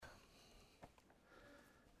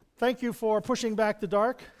Thank you for pushing back the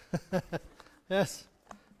dark. Yes.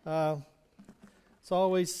 It's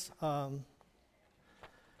always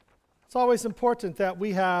important that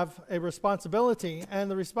we have a responsibility,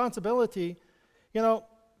 and the responsibility, the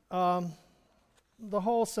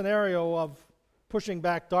whole scenario of pushing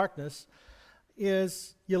back darkness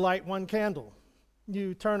is you light one candle,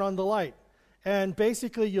 you turn on the light, and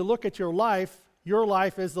basically you look at your life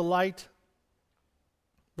is the light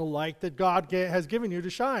that God has given you to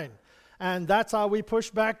shine. And that's how we push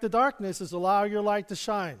back the darkness, is allow your light to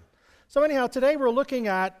shine. So anyhow, today we're looking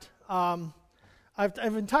at, I've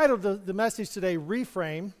entitled the message today,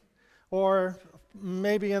 Reframe, or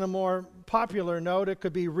maybe in a more popular note, it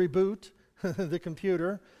could be Reboot the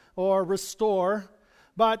computer, or Restore.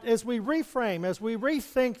 But as we reframe, as we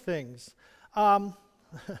rethink things, how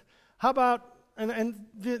about, and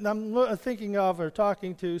I'm thinking of or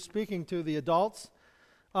speaking to the adults,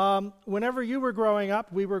 whenever you were growing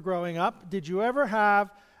up, we were growing up, did you ever have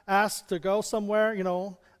asked to go somewhere?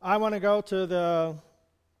 I want to go to the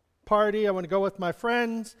party, I want to go with my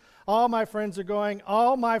friends, all my friends are going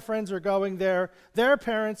there, their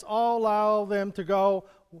parents all allow them to go,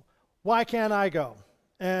 why can't I go?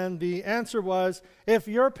 And the answer was, if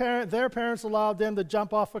their parents allowed them to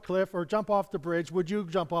jump off a cliff or jump off the bridge, would you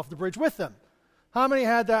jump off the bridge with them? How many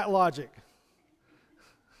had that logic?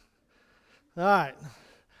 All right.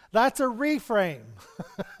 That's a reframe.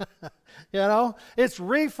 It's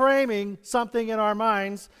reframing something in our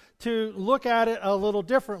minds to look at it a little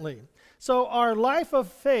differently. So our life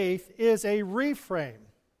of faith is a reframe.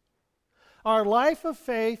 Our life of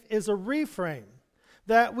faith is a reframe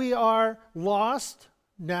that we are lost,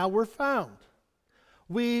 now we're found.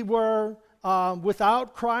 We were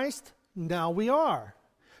without Christ, now we are.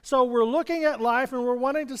 So we're looking at life and we're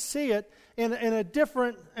wanting to see it in a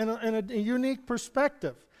different, in a unique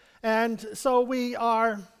perspective. And so we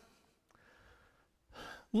are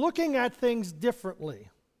looking at things differently,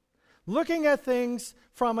 looking at things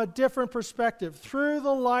from a different perspective. Through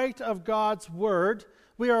the light of God's Word,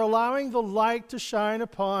 we are allowing the light to shine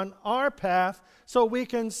upon our path so we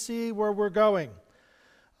can see where we're going.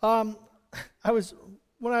 When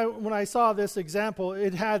I saw this example,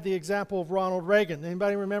 it had the example of Ronald Reagan.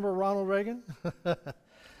 Anybody remember Ronald Reagan?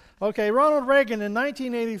 Okay, Ronald Reagan in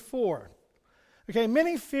 1984. Okay,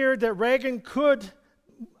 many feared that Reagan couldn't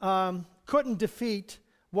defeat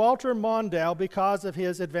Walter Mondale because of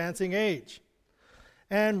his advancing age.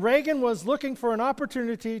 And Reagan was looking for an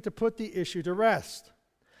opportunity to put the issue to rest.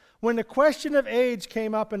 When the question of age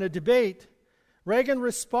came up in a debate, Reagan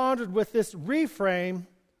responded with this reframe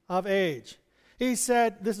of age. He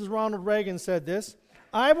said, this is Ronald Reagan said this,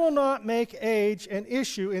 "I will not make age an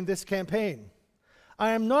issue in this campaign. I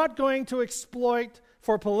am not going to exploit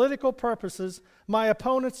for political purposes my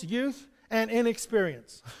opponent's youth and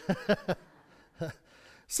inexperience."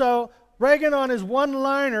 So Reagan on his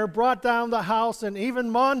one-liner brought down the House, and even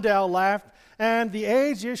Mondale laughed, and the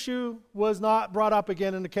age issue was not brought up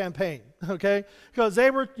again in the campaign, okay? Because they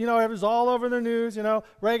were, it was all over the news,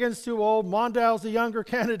 Reagan's too old, Mondale's the younger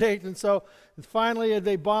candidate, and so finally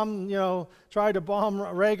they tried to bomb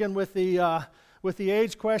Reagan with the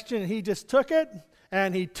age question, and he just took it,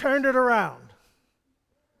 and he turned it around.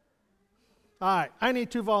 All right, I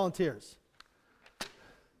need 2 volunteers.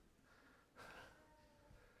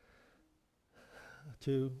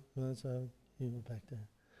 2, you back there.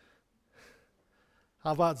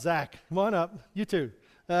 How about Zach? Come on up, you 2.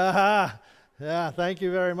 Yeah, thank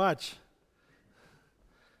you very much.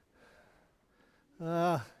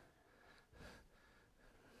 All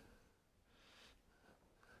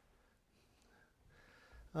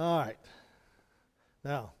right.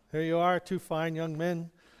 Now, here you are, 2 fine young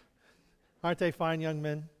men. Aren't they fine young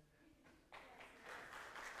men?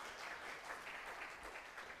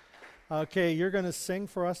 Okay, you're going to sing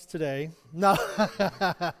for us today. No.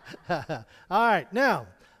 All right, now,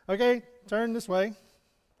 okay, turn this way.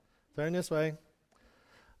 Turn this way.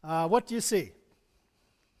 What do you see?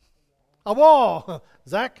 A wall.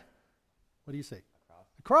 Zach, what do you see?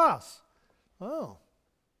 A cross. Oh.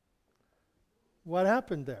 What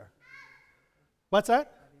happened there? What's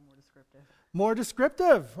that? More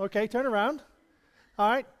descriptive. Okay, turn around. All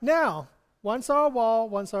right, now, one saw a wall,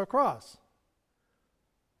 one saw a cross.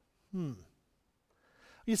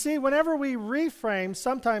 You see, whenever we reframe,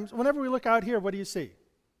 sometimes, whenever we look out here, what do you see?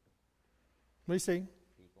 What do you see?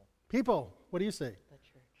 People. What do you see?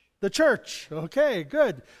 The church. Okay,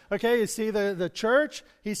 good. Okay, you see the church,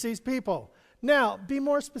 he sees people. Now, be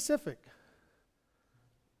more specific.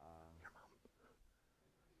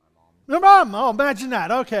 Your mom. Oh, imagine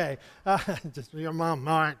that. Okay. Just your mom.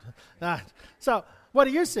 All right. So, what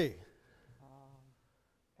do you see?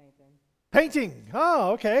 Painting.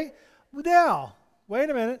 Oh, okay. Now, wait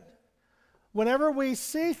a minute. Whenever we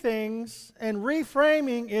see things, and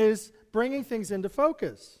reframing is bringing things into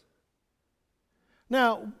focus.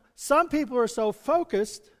 Now, some people are so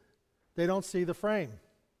focused, they don't see the frame.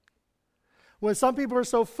 When some people are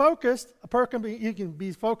so focused, you can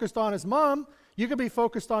be focused on his mom, you can be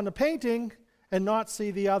focused on the painting and not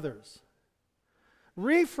see the others.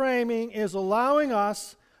 Reframing is allowing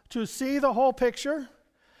us to see the whole picture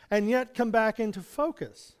and yet come back into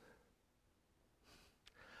focus.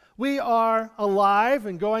 We are alive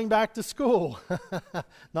and going back to school.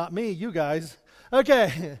 Not me, you guys.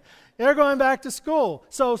 Okay, they're going back to school.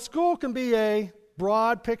 So school can be a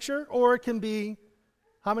broad picture, or it can be,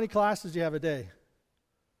 how many classes do you have a day?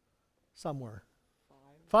 Somewhere.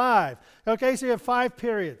 5. Okay, so you have 5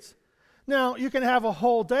 periods. Now, you can have a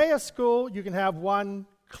whole day of school. You can have one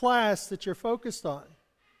class that you're focused on.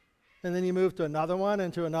 And then you move to another one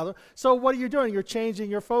and to another. So what are you doing? You're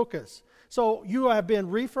changing your focus. So you have been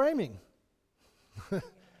reframing.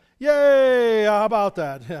 Yay! How about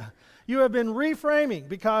that? Yeah. You have been reframing,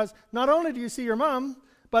 because not only do you see your mom,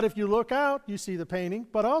 but if you look out, you see the painting.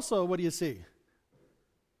 But also, what do you see?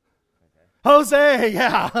 Jose!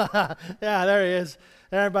 Yeah. Yeah, there he is.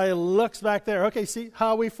 Everybody looks back there. Okay, see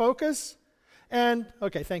how we focus? And,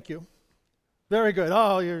 okay, thank you. Very good.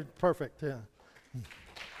 Oh, you're perfect. Yeah.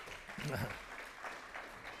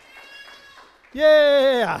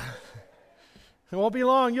 Yeah. It won't be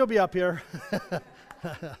long, you'll be up here.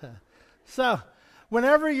 So,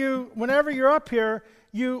 whenever you're up here,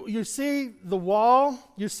 you see the wall,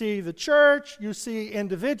 you see the church, you see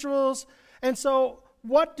individuals, and so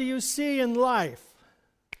what do you see in life?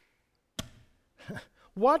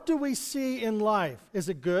 What do we see in life? Is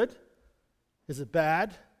it good? Is it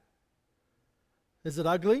bad? Is it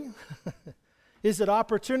ugly? Is it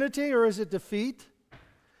opportunity or is it defeat?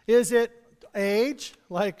 Is it age,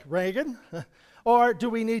 like Reagan? Or do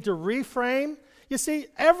we need to reframe? You see,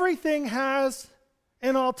 everything has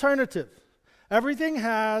an alternative. Everything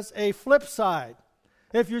has a flip side.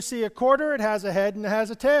 If you see a quarter, it has a head and it has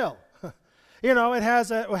a tail. It has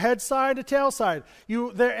a head side, a tail side.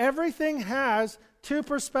 Everything has 2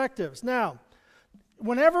 perspectives. Now,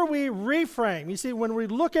 whenever we reframe, you see, when we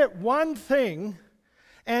look at one thing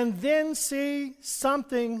and then see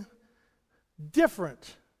something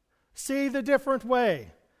different, see the different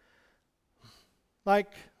way.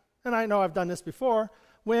 Like, and I know I've done this before,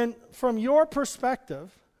 when from your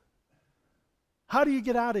perspective, how do you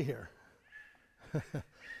get out of here?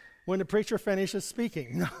 When the preacher finishes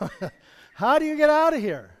speaking. How do you get out of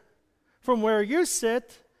here? From where you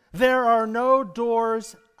sit, there are no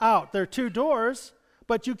doors out. There are 2 doors,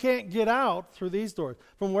 but you can't get out through these doors.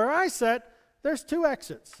 From where I sit, there's 2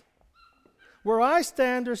 exits. Where I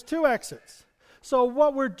stand, there's 2 exits. So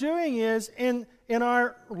what we're doing is, in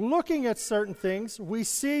our looking at certain things, we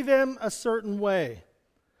see them a certain way.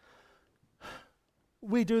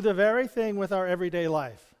 We do the very thing with our everyday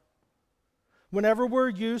life. Whenever we're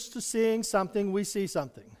used to seeing something, we see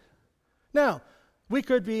something. Now, we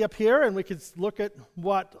could be up here and we could look at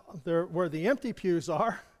where the empty pews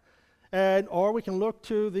are, or we can look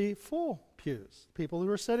to the full pews, people who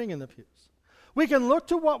are sitting in the pews. We can look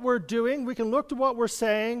to what we're doing, we can look to what we're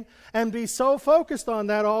saying, and be so focused on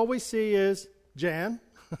that, all we see is Jan.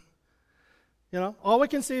 All we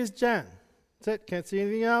can see is Jan. That's it, can't see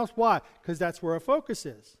anything else. Why? Because that's where our focus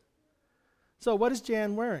is. So what is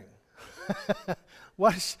Jan wearing?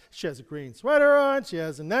 She has a green sweater on, she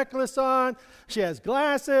has a necklace on, she has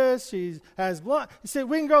glasses, she has blonde. You see,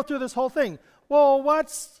 we can go through this whole thing. Well,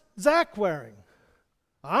 what's Zach wearing?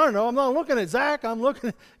 I don't know, I'm not looking at Zach, I'm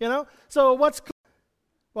looking at, So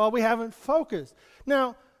well, we haven't focused.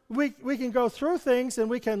 Now, we can go through things and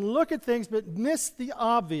we can look at things but miss the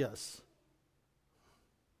obvious.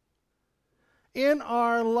 In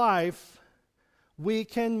our life, we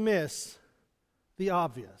can miss the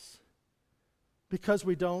obvious because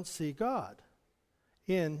we don't see God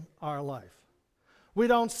in our life. We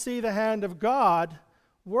don't see the hand of God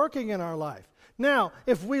working in our life. Now,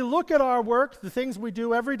 if we look at our work, the things we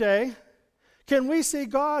do every day, can we see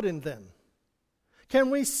God in them? Can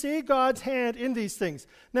we see God's hand in these things?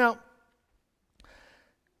 Now,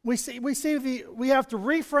 we have to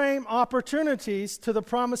reframe opportunities to the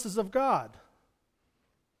promises of God.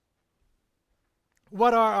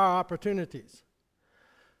 What are our opportunities?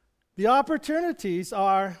 The opportunities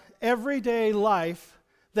are everyday life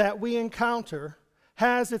that we encounter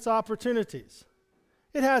has its opportunities.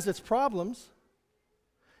 It has its problems.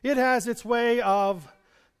 It has its way of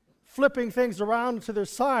flipping things around to their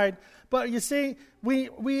side. But you see,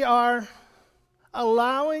 we are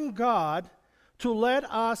allowing God to let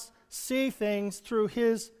us see things through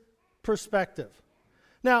his perspective.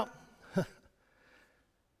 Now,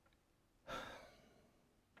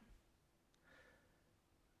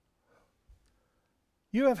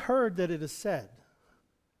 you have heard that it is said,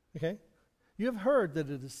 okay? You have heard that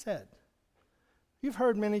it is said. You've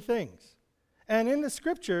heard many things. And in the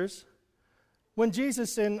scriptures, when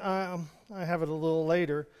Jesus, I have it a little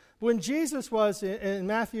later, when Jesus was in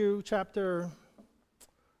Matthew chapter,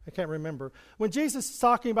 I can't remember, when Jesus is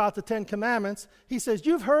talking about the 10 Commandments, he says,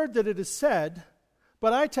 you've heard that it is said,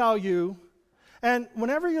 but I tell you, and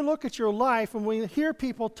whenever you look at your life and we hear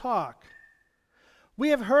people talk, we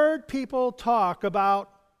have heard people talk about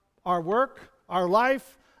our work, our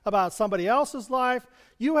life, about somebody else's life.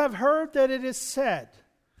 You have heard that it is said.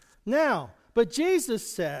 Now, but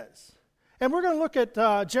Jesus says, and we're going to look at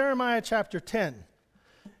Jeremiah chapter 10.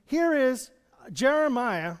 Here is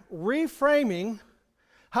Jeremiah reframing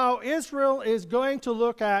how Israel is going to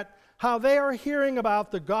look at how they are hearing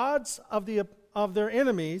about the gods of their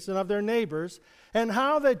enemies and of their neighbors, and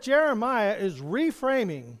how that Jeremiah is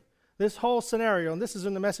reframing this whole scenario. And this is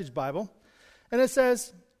in the Message Bible. And it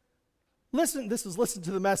says, listen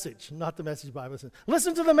to the message, not the Message Bible.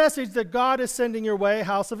 Listen to the message that God is sending your way,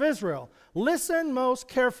 house of Israel. Listen most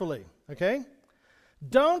carefully, okay?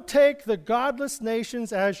 Don't take the godless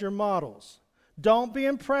nations as your models. Don't be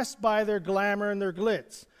impressed by their glamour and their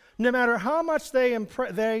glitz. No matter how much they're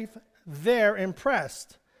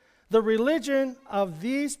impressed, the religion of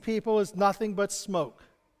these people is nothing but smoke.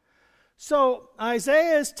 So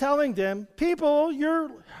Isaiah is telling them, people,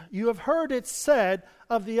 you have heard it said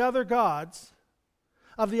of the other gods,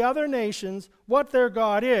 of the other nations, what their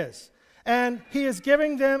God is. And he is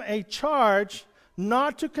giving them a charge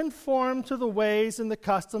not to conform to the ways and the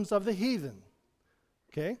customs of the heathen.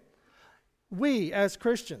 Okay? We as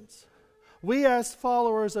Christians, we as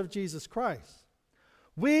followers of Jesus Christ,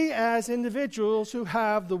 we as individuals who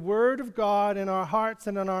have the Word of God in our hearts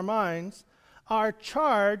and in our minds are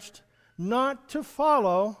charged not to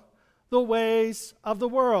follow the ways of the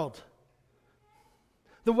world,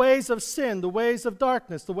 the ways of sin, the ways of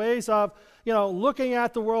darkness, the ways of, looking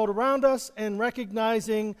at the world around us and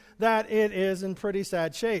recognizing that it is in pretty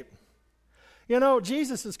sad shape.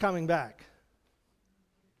 Jesus is coming back.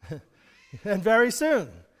 And very soon.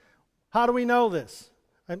 How do we know this?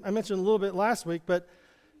 I mentioned a little bit last week, but,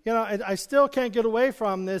 I still can't get away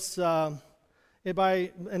from this. In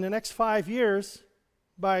the next 5 years,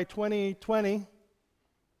 by 2020,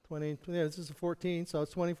 this is 14, so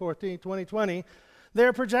it's 2014, 2020,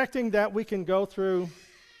 they're projecting that we can go through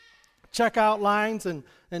checkout lines and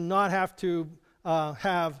not have to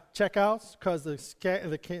have checkouts, because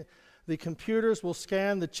the computers will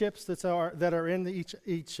scan the chips that are in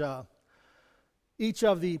each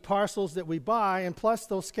of the parcels that we buy, and plus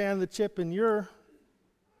they'll scan the chip in your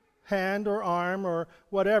hand or arm or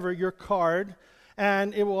whatever, your card,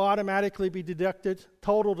 and it will automatically be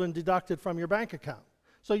totaled and deducted from your bank account.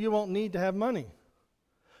 So you won't need to have money.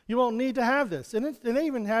 You won't need to have this. And they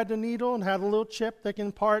even had the needle and had a little chip that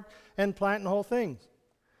can part and plant and whole things.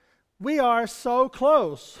 We are so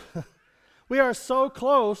close. We are so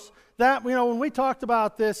close that, when we talked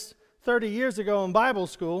about this 30 years ago in Bible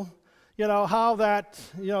school, how that,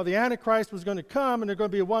 the Antichrist was going to come and there's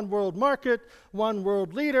going to be a one world market, one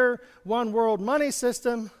world leader, one world money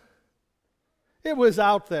system. It was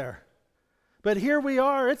out there. But here we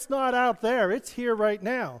are. It's not out there. It's here right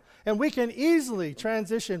now. And we can easily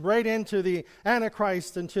transition right into the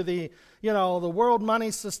Antichrist, into the, the world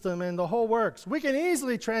money system and the whole works. We can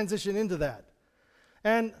easily transition into that.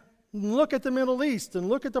 And look at the Middle East and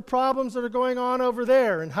look at the problems that are going on over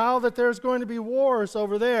there, and how that there's going to be wars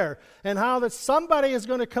over there, and how that somebody is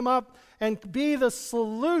going to come up and be the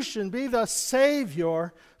solution, be the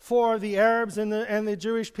savior for the Arabs and the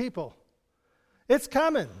Jewish people. It's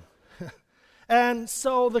coming. And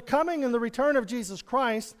so the coming and the return of Jesus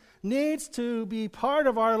Christ needs to be part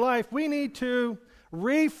of our life. We need to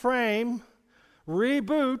reframe,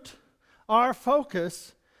 reboot our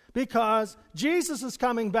focus, because Jesus is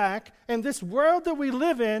coming back, and this world that we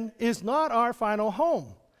live in is not our final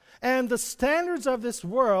home. And the standards of this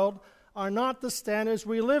world are not the standards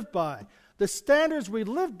we live by. The standards we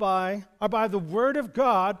live by are by the Word of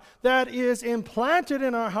God that is implanted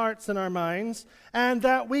in our hearts and our minds, and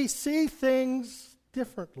that we see things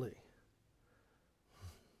differently.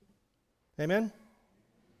 Amen?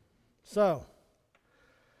 So,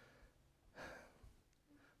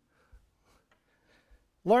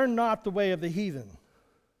 learn not the way of the heathen.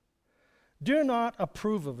 Do not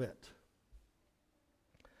approve of it.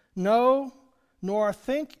 Know, nor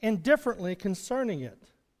think indifferently concerning it.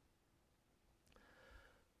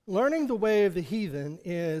 Learning the way of the heathen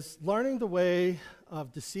is learning the way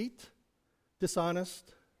of deceit,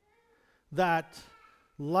 dishonest, that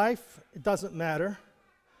life doesn't matter,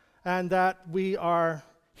 and that we are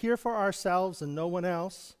here for ourselves and no one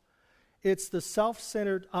else. It's the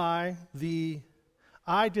self-centered the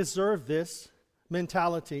I deserve this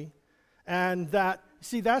mentality, and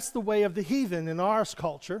that's the way of the heathen in our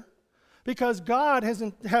culture, because God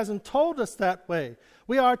hasn't told us that way.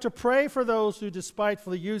 We are to pray for those who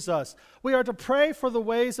despitefully use us. We are to pray for the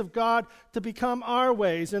ways of God to become our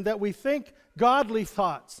ways, and that we think godly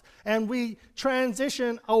thoughts, and we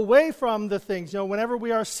transition away from the things. Whenever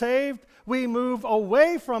we are saved, we move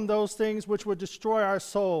away from those things which would destroy our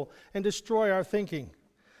soul and destroy our thinking.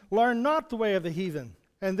 Learn not the way of the heathen.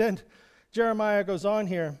 And then Jeremiah goes on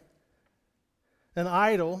here. An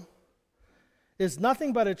idol is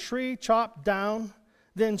nothing but a tree chopped down,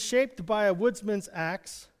 then shaped by a woodsman's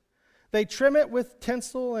axe. They trim it with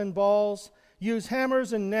tinsel and balls, use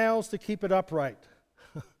hammers and nails to keep it upright.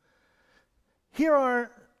 Here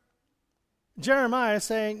are Jeremiah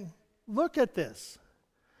saying, look at this.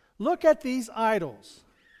 Look at these idols.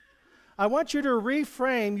 I want you to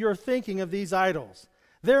reframe your thinking of these idols.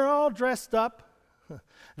 They're all dressed up.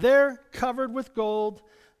 They're covered with gold.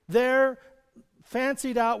 They're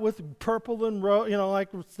fancied out with purple and like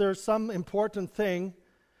there's some important thing.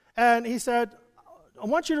 And he said, I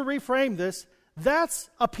want you to reframe this. That's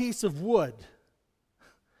a piece of wood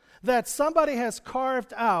that somebody has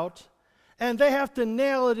carved out, and they have to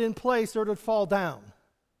nail it in place or it'll fall down.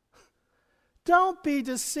 Don't be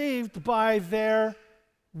deceived by their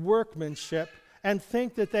workmanship and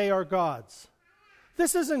think that they are gods.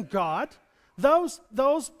 This isn't God.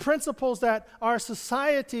 Those principles that our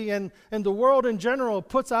society and the world in general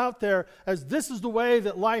puts out there as this is the way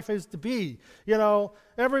that life is to be.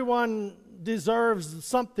 Everyone deserves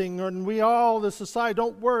something, and the society,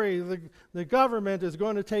 don't worry, the government is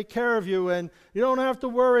going to take care of you, and you don't have to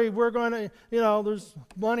worry, we're going to, there's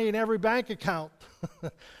money in every bank account.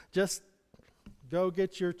 Just go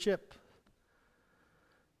get your chip.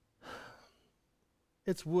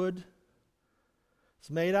 It's wood. It's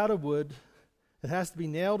made out of wood. It has to be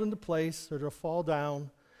nailed into place or it'll fall down.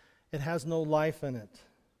 It has no life in it.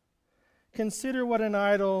 Consider what an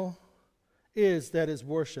idol is that is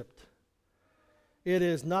worshipped. It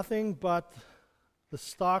is nothing but the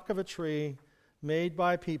stalk of a tree made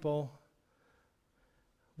by people.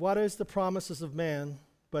 What is the promises of man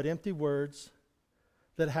but empty words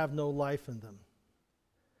that have no life in them?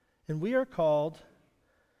 And we are called,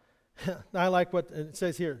 I like what it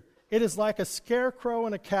says here, it is like a scarecrow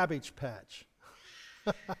in a cabbage patch.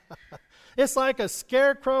 It's like a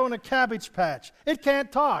scarecrow in a cabbage patch. It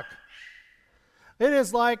can't talk. It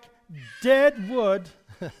is like dead wood.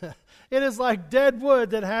 It is like dead wood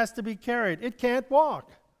that has to be carried. It can't walk.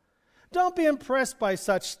 Don't be impressed by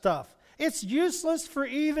such stuff. It's useless for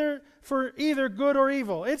either good or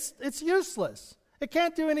evil. It's useless. It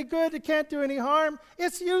can't do any good. It can't do any harm.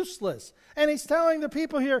 It's useless. And he's telling the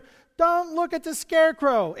people here, don't look at the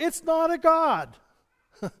scarecrow. It's not a god.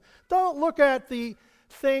 Don't look at the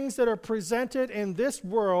things that are presented in this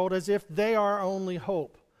world as if they are our only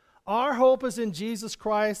hope. Our hope is in Jesus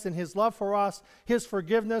Christ and His love for us, His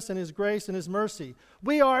forgiveness and His grace and His mercy.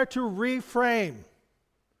 We are to reframe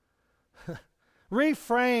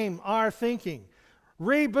our thinking,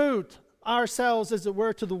 reboot ourselves, as it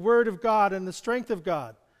were, to the Word of God and the strength of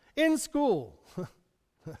God. In school,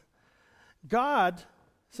 God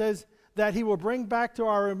says that He will bring back to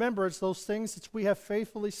our remembrance those things that we have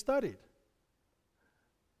faithfully studied.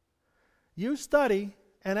 You study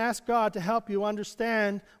and ask God to help you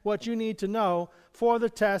understand what you need to know for the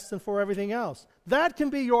test and for everything else. That can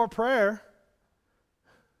be your prayer.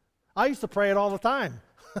 I used to pray it all the time.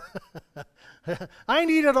 I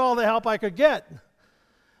needed all the help I could get.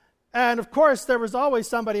 And of course, there was always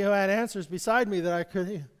somebody who had answers beside me that I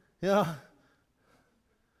could, No.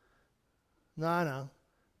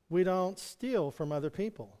 We don't steal from other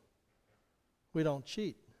people. We don't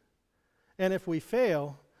cheat. And if we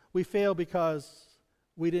fail because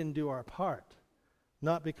we didn't do our part,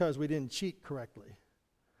 not because we didn't cheat correctly.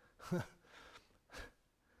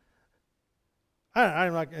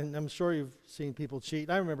 I'm sure you've seen people cheat.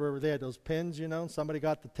 I remember they had those pens, somebody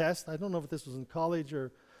got the test. I don't know if this was in college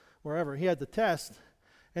or wherever. He had the test,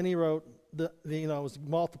 and he wrote, it was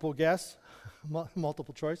multiple guess,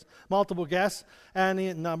 multiple choice, multiple guess,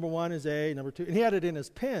 and number one is A, number two. And he had it in his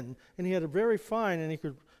pen, and he had it very fine, and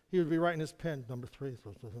he would be writing his pen, number three,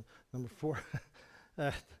 number four.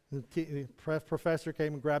 The professor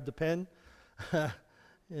came and grabbed the pen.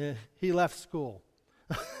 He left school.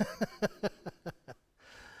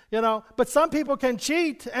 But some people can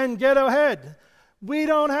cheat and get ahead. We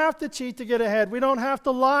don't have to cheat to get ahead. We don't have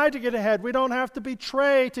to lie to get ahead. We don't have to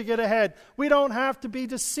betray to get ahead. We don't have to be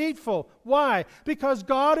deceitful. Why? Because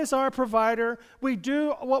God is our provider. We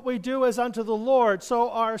do what we do as unto the Lord.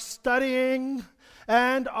 So our studying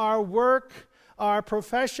and our work, our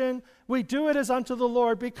profession, we do it as unto the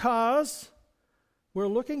Lord because we're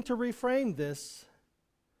looking to reframe this.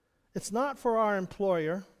 It's not for our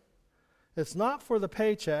employer. It's not for the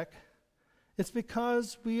paycheck. It's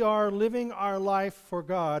because we are living our life for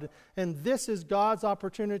God, and this is God's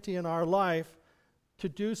opportunity in our life to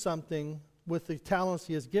do something with the talents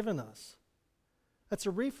He has given us. That's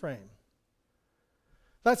a reframe.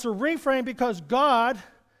 That's a reframe because God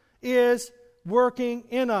is working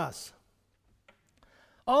in us.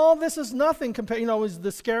 All this is nothing compared, is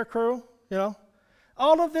the scarecrow,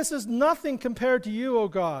 All of this is nothing compared to you, O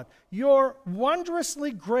God. You're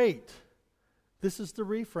wondrously great. This is the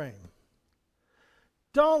reframe.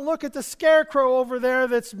 Don't look at the scarecrow over there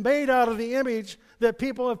that's made out of the image that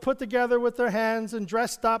people have put together with their hands and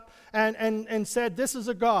dressed up and said, this is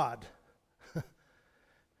a god.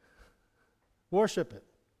 Worship it.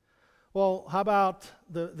 Well, how about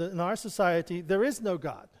in our society, there is no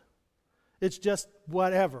God. It's just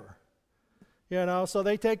whatever. So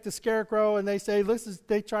they take the scarecrow and they say,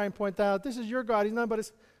 they try and point out, this is your God. He's none but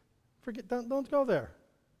his. Don't go there.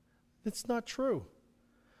 It's not true.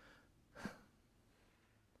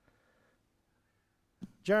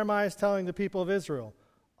 Jeremiah is telling the people of Israel,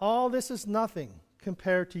 all this is nothing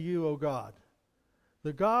compared to you, O God.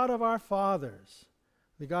 The God of our fathers,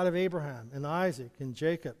 the God of Abraham and Isaac and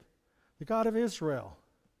Jacob, the God of Israel.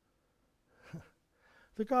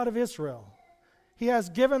 The God of Israel. He has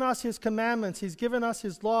given us His commandments. He's given us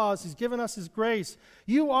His laws. He's given us His grace.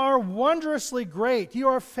 You are wondrously great. You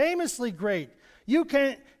are famously great. Who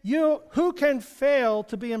can fail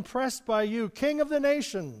to be impressed by you, King of the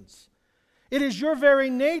nations? It is your very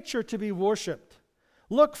nature to be worshipped.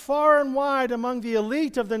 Look far and wide among the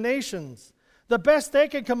elite of the nations. The best they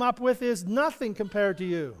can come up with is nothing compared to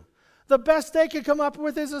you. The best they can come up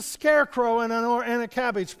with is a scarecrow and a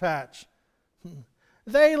cabbage patch.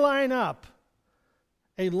 They line up.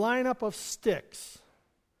 A lineup of sticks.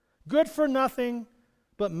 Good for nothing,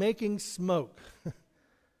 but making smoke.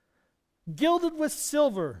 Gilded with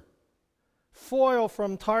silver, foil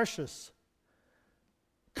from Tarshish.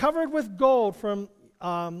 Covered with gold from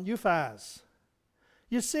Uphaz.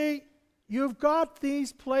 You see, you've got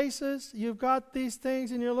these places, you've got these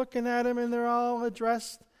things, and you're looking at them, and they're all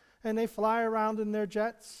addressed, and they fly around in their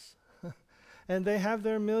jets, and they have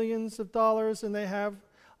their millions of dollars, and they have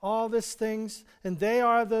all these things, and they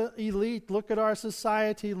are the elite. Look at our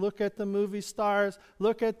society. Look at the movie stars.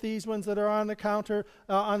 Look at these ones that are on the counter,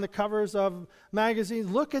 on the covers of magazines.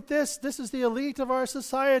 Look at this. This is the elite of our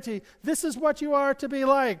society. This is what you are to be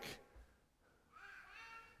like.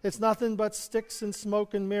 It's nothing but sticks and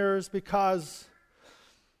smoke and mirrors because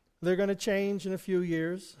they're going to change in a few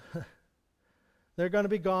years. They're going to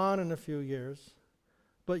be gone in a few years.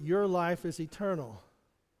 But your life is eternal.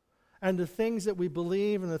 And the things that we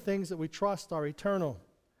believe and the things that we trust are eternal.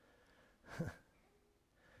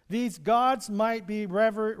 These gods might be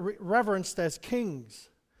reverenced as kings.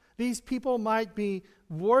 These people might be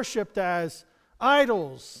worshipped as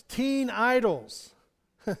idols, teen idols.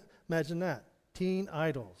 Imagine that, teen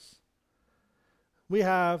idols. We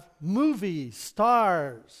have movie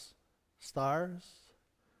stars. Stars?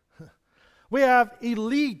 We have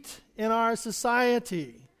elite in our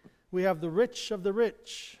society. We have the rich of the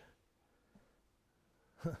rich.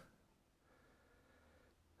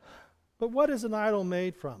 But what is an idol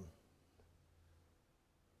made from?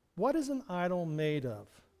 What is an idol made of?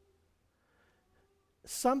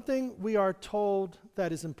 Something we are told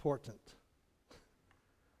that is important.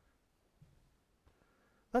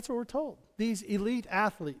 That's what we're told. These elite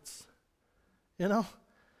athletes,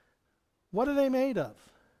 what are they made of?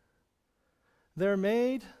 They're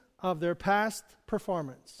made of their past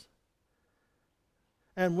performance.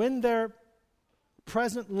 And when their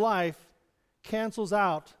present life cancels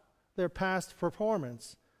out their past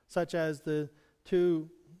performance, such as the two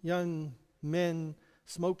young men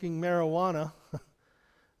smoking marijuana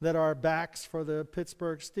that are backs for the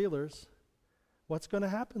Pittsburgh Steelers, what's going to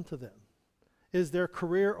happen to them? Is their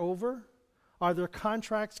career over? Are their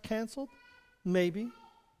contracts canceled? Maybe.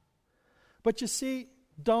 But you see,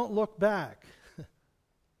 don't look back.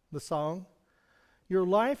 The song. Your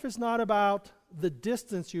life is not about the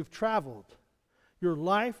distance you've traveled. Your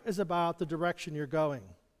life is about the direction you're going.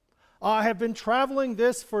 I have been traveling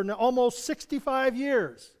this for almost 65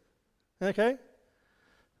 years. Okay?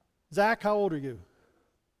 Zach, how old are you?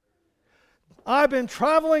 I've been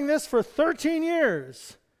traveling this for 13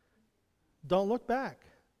 years. Don't look back.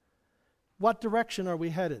 What direction are we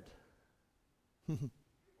headed?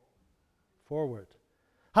 Forward.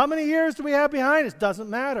 How many years do we have behind us? Doesn't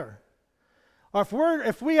matter. Or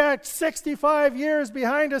if we had 65 years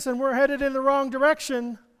behind us and we're headed in the wrong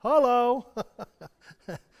direction, hello.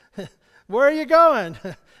 Where are you going?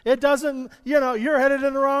 It doesn't, you're headed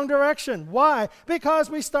in the wrong direction. Why? Because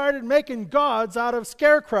we started making gods out of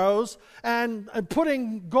scarecrows and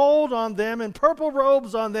putting gold on them and purple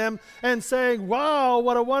robes on them and saying, wow,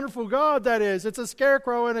 what a wonderful God that is. It's a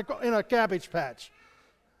scarecrow in a cabbage patch.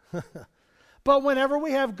 But whenever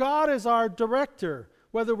we have God as our director,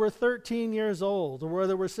 whether we're 13 years old or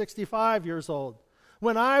whether we're 65 years old,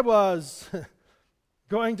 when I was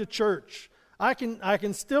going to church, I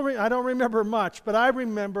can still, I don't remember much, but I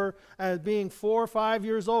remember as being 4 or 5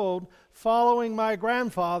 years old, following my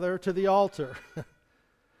grandfather to the altar.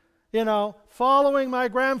 Following my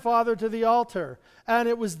grandfather to the altar. And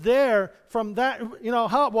it was there from that,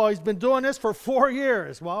 he's been doing this for 4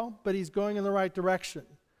 years. Well, but he's going in the right direction.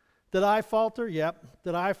 Did I falter? Yep.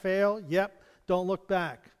 Did I fail? Yep. Don't look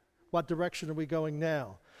back. What direction are we going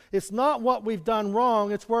now? It's not what we've done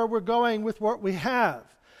wrong, it's where we're going with what we have.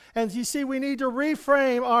 And you see, we need to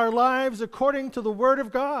reframe our lives according to the Word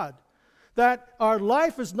of God. That our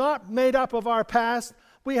life is not made up of our past.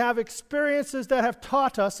 We have experiences that have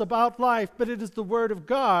taught us about life, but it is the Word of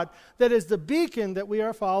God that is the beacon that we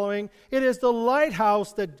are following. It is the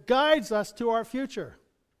lighthouse that guides us to our future.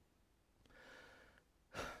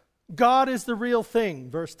 God is the real thing,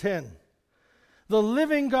 verse 10. The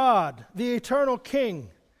living God, the eternal King.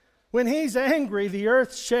 When He's angry, the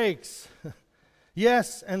earth shakes.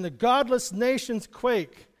 Yes, and the godless nations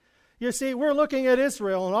quake. You see, we're looking at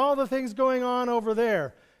Israel and all the things going on over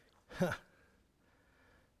there.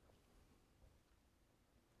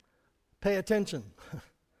 Pay attention.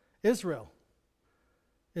 Israel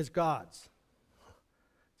is God's.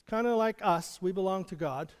 It's kind of like us. We belong to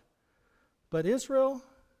God. But Israel,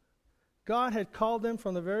 God had called them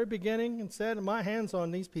from the very beginning and said, my hand's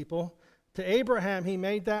on these people. To Abraham, He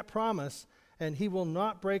made that promise, and He will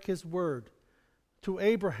not break His word. To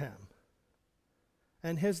Abraham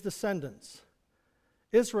and his descendants.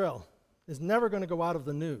 Israel is never going to go out of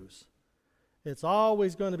the news. It's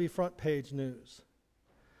always going to be front page news.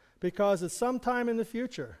 Because at some time in the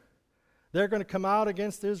future, they're going to come out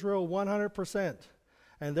against Israel 100%.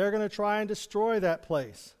 And they're going to try and destroy that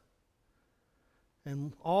place.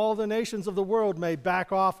 And all the nations of the world may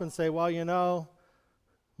back off and say, well,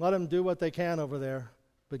 let them do what they can over there.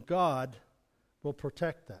 But God will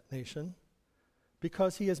protect that nation.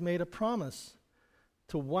 Because He has made a promise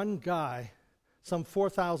to one guy some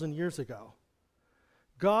 4,000 years ago.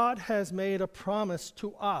 God has made a promise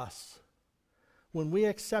to us when we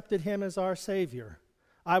accepted Him as our Savior.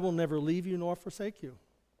 I will never leave you nor forsake you.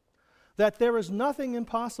 That there is nothing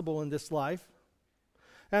impossible in this life.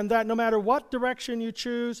 And that no matter what direction you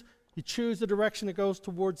choose the direction that goes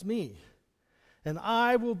towards me. And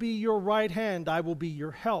I will be your right hand. I will be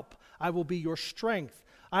your help. I will be your strength.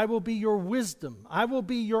 I will be your wisdom. I will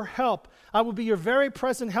be your help. I will be your very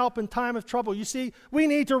present help in time of trouble. You see, we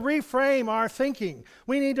need to reframe our thinking.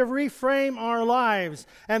 We need to reframe our lives,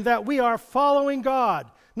 and that we are following God.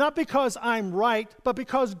 Not because I'm right, but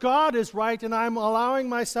because God is right, and I'm allowing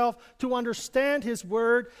myself to understand His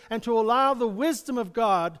Word and to allow the wisdom of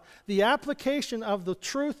God, the application of the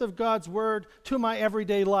truth of God's Word to my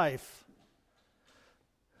everyday life.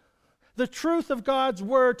 The truth of God's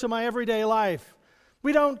Word to my everyday life.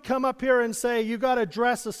 We don't come up here and say, you've got to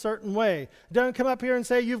dress a certain way. Don't come up here and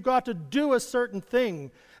say, you've got to do a certain thing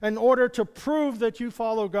in order to prove that you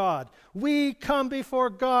follow God. We come before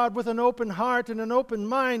God with an open heart and an open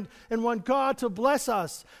mind and want God to bless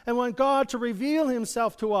us and want God to reveal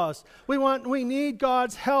Himself to us. We need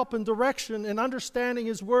God's help and direction in understanding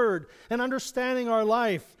His Word and understanding our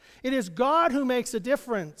life. It is God who makes a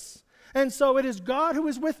difference. And so it is God who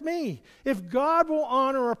is with me. If God will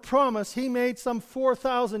honor a promise He made some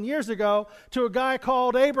 4,000 years ago to a guy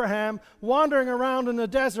called Abraham wandering around in the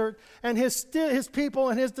desert, and his people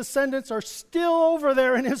and his descendants are still over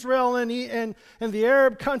there in Israel and the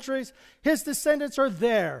Arab countries, His descendants are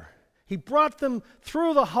there. He brought them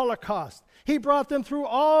through the Holocaust. He brought them through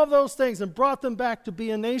all those things and brought them back to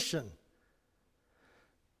be a nation.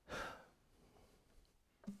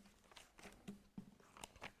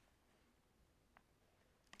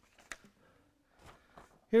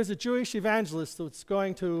 Here's a Jewish evangelist that's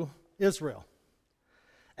going to Israel.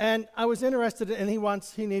 And I was interested, and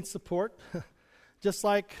he needs support, just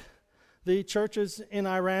like the churches in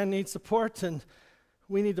Iran need support, and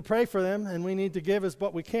we need to pray for them, and we need to give as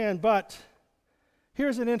what we can. But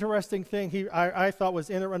Here's an interesting thing I thought was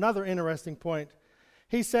another interesting point.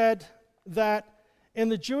 He said that in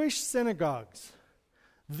the Jewish synagogues,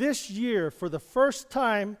 this year, for the first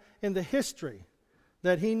time in the history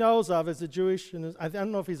that he knows of as a Jewish, and I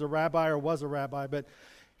don't know if he's a rabbi or was a rabbi, but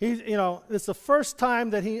it's the first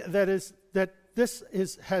time that this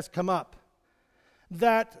has come up,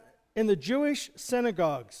 that in the Jewish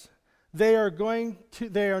synagogues, they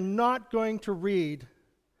are not going to read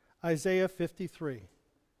Isaiah 53.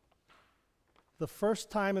 The first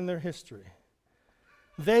time in their history.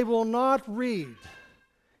 They will not read,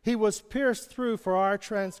 "He was pierced through for our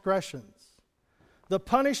transgressions. The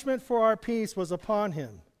punishment for our peace was upon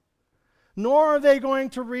him." Nor are they going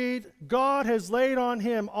to read, "God has laid on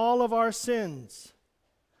him all of our sins."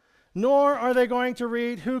 Nor are they going to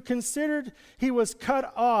read, "Who considered he was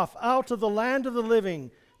cut off out of the land of the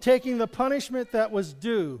living, taking the punishment that was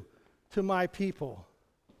due to my people."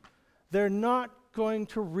 They're not going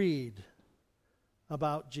to read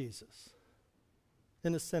about Jesus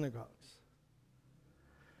in the synagogues.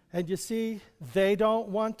 And you see, they don't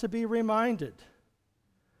want to be reminded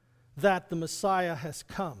that the Messiah has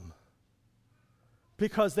come,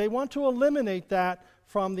 because they want to eliminate that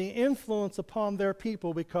from the influence upon their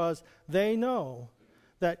people, because they know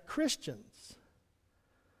that Christians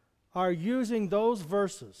are using those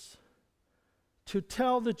verses to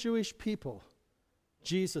tell the Jewish people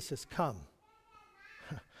Jesus has come.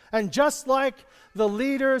 And just like the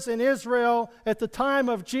leaders in Israel at the time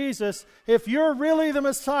of Jesus, if you're really the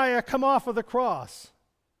Messiah, come off of the cross.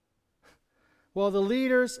 Well, the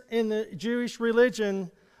leaders in the Jewish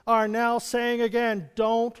religion are now saying again,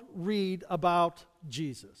 don't read about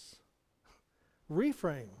Jesus.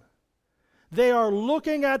 Reframe. They are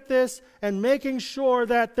looking at this and making sure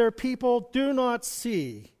that their people do not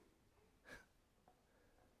see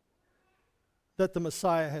that the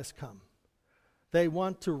Messiah has come. They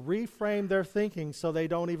want to reframe their thinking so they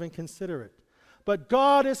don't even consider it. But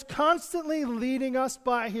God is constantly leading us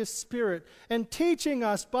by His Spirit and teaching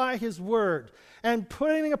us by His Word and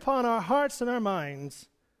putting upon our hearts and our minds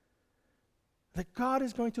that God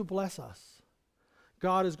is going to bless us.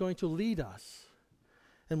 God is going to lead us.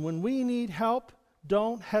 And when we need help,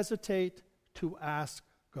 don't hesitate to ask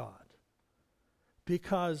God,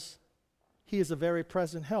 because He is a very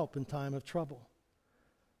present help in time of trouble.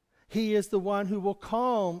 He is the one who will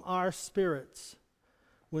calm our spirits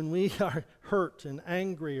when we are hurt and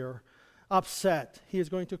angry or upset. He is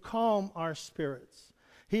going to calm our spirits.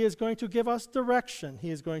 He is going to give us direction. He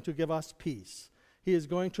is going to give us peace. He is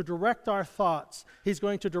going to direct our thoughts. He's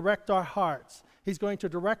going to direct our hearts. He's going to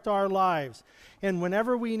direct our lives. And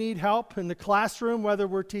whenever we need help in the classroom, whether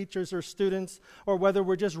we're teachers or students, or whether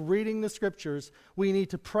we're just reading the Scriptures, we need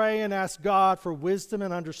to pray and ask God for wisdom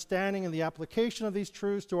and understanding in the application of these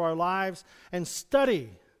truths to our lives, and study.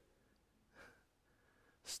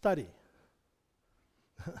 Study.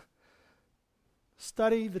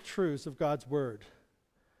 Study the truths of God's Word.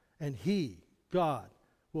 And He, God,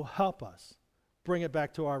 will help us bring it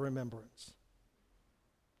back to our remembrance.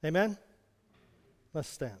 Amen? Let's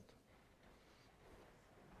stand.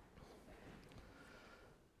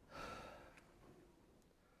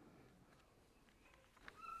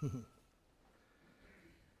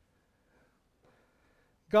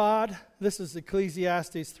 God, this is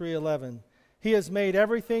Ecclesiastes 3:11. He has made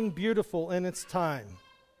everything beautiful in its time.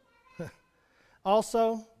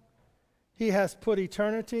 Also, He has put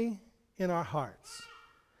eternity in our hearts.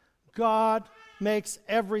 God makes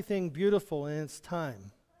everything beautiful in its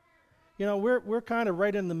time. You know, we're kind of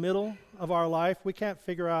right in the middle of our life. We can't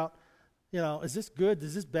figure out, is this good?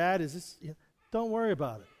 Is this bad? Don't worry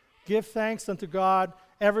about it. Give thanks unto God.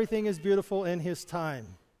 Everything is beautiful in His time.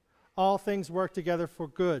 All things work together for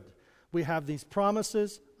good. We have these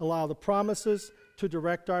promises. Allow the promises to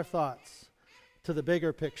direct our thoughts to the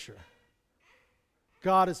bigger picture.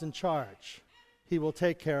 God is in charge. He will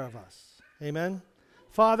take care of us. Amen?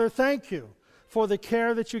 Father, thank You for the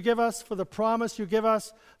care that You give us, for the promise You give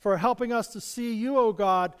us, for helping us to see You, O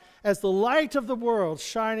God, as the light of the world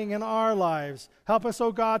shining in our lives. Help us,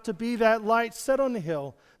 O God, to be that light set on the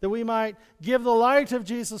hill, that we might give the light of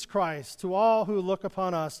Jesus Christ to all who look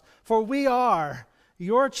upon us. For we are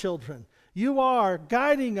Your children. You are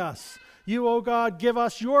guiding us. You, O God, give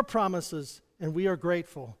us Your promises, and we are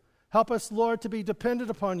grateful. Help us, Lord, to be dependent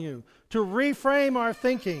upon You, to reframe our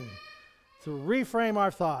thinking, to reframe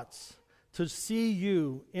our thoughts, to see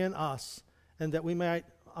You in us, and that we might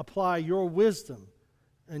apply Your wisdom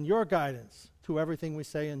and Your guidance to everything we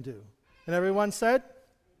say and do. And everyone said?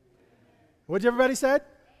 What everybody said?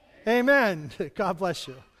 Amen. God bless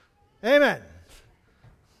you. Amen.